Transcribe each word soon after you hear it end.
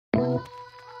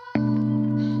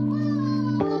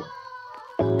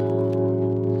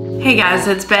Hey guys,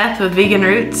 it's Beth with Vegan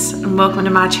Roots and welcome to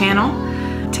my channel.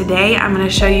 Today I'm going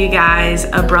to show you guys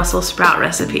a Brussels sprout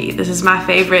recipe. This is my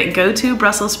favorite go-to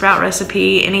Brussels sprout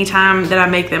recipe. Anytime that I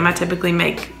make them, I typically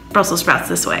make Brussels sprouts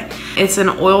this way. It's an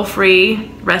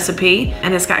oil-free recipe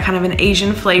and it's got kind of an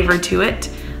Asian flavor to it.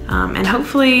 And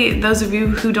hopefully those of you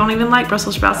who don't even like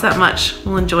Brussels sprouts that much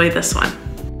will enjoy this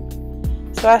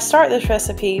one. So I start this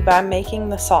recipe by making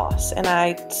the sauce, and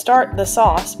I start the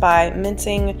sauce by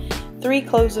mincing 3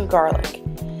 cloves of garlic.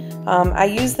 I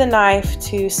use the knife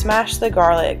to smash the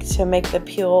garlic to make the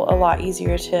peel a lot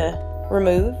easier to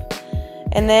remove,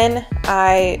 and then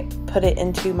I put it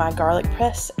into my garlic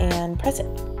press and press it.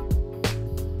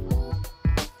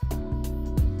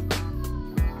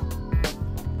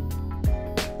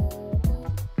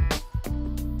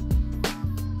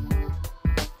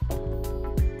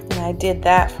 I did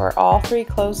that for all 3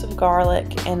 cloves of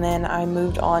garlic, and then I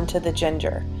moved on to the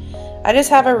ginger. I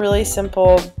just have a really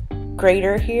simple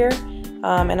grater here,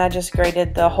 and I just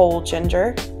grated the whole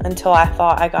ginger until I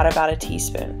thought I got about a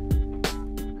teaspoon.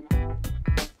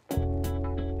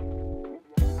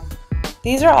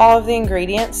 These are all of the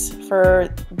ingredients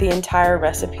for the entire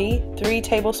recipe: 3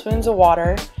 tablespoons of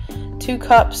water, 2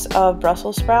 cups of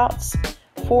Brussels sprouts,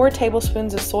 4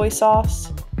 tablespoons of soy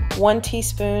sauce, 1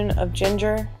 teaspoon of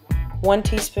ginger, 1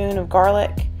 teaspoon of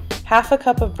garlic, half a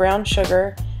cup of brown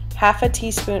sugar, half a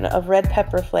teaspoon of red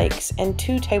pepper flakes, and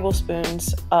 2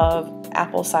 tablespoons of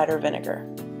apple cider vinegar.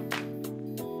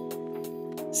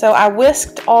 So I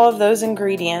whisked all of those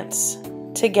ingredients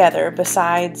together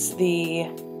besides the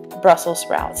Brussels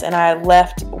sprouts, and I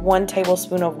left 1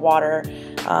 tablespoon of water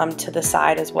to the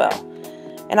side as well.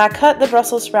 And I cut the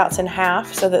Brussels sprouts in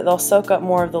half so that they'll soak up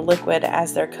more of the liquid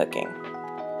as they're cooking.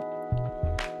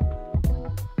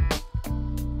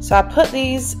 So I put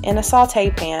these in a saute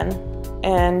pan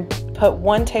and put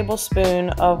 1 tablespoon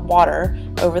of water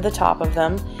over the top of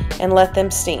them and let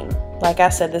them steam. Like I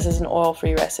said, this is an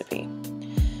oil-free recipe.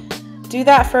 Do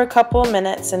that for a couple of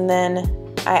minutes, and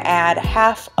then I add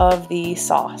half of the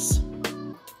sauce.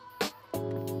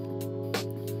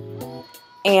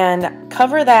 And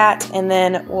cover that, and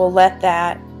then we'll let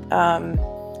that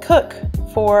cook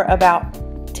for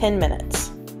about 10 minutes.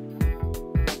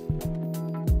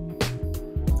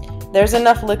 There's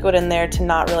enough liquid in there to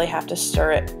not really have to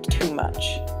stir it too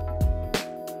much.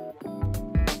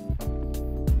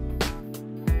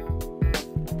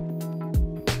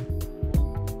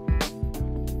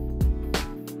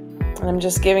 And I'm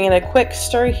just giving it a quick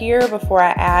stir here before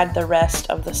I add the rest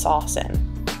of the sauce in.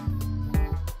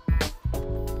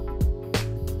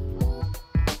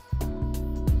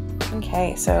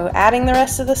 Okay, so adding the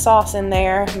rest of the sauce in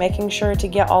there, making sure to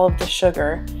get all of the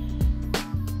sugar.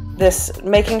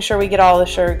 Making sure we get all the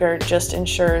sugar just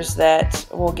ensures that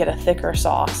we'll get a thicker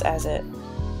sauce as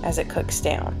it cooks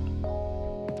down.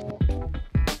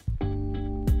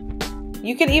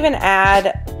 You could even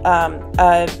add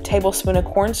a tablespoon of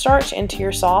cornstarch into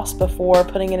your sauce before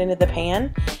putting it into the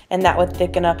pan, and that would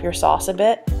thicken up your sauce a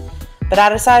bit. But I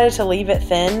decided to leave it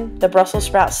thin. The Brussels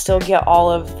sprouts still get all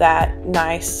of that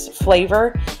nice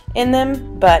flavor in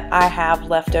them, but I have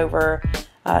leftover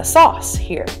sauce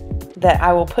here that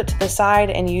I will put to the side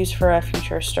and use for a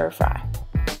future stir fry.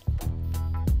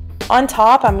 On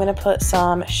top, I'm going to put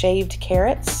some shaved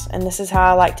carrots, and this is how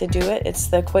I like to do it. It's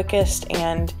the quickest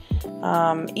and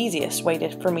easiest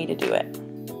way for me to do it.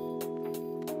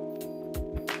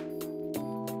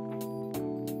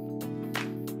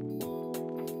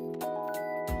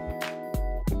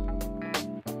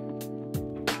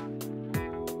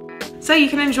 So you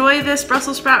can enjoy this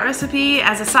Brussels sprout recipe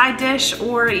as a side dish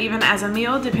or even as a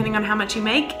meal, depending on how much you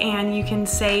make, and you can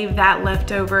save that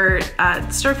leftover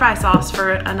stir-fry sauce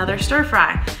for another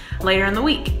stir-fry later in the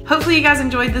week. Hopefully you guys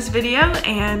enjoyed this video,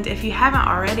 and if you haven't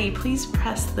already, please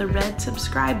press the red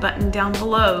subscribe button down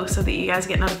below so that you guys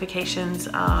get notifications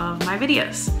of my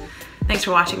videos. Thanks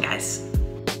for watching, guys.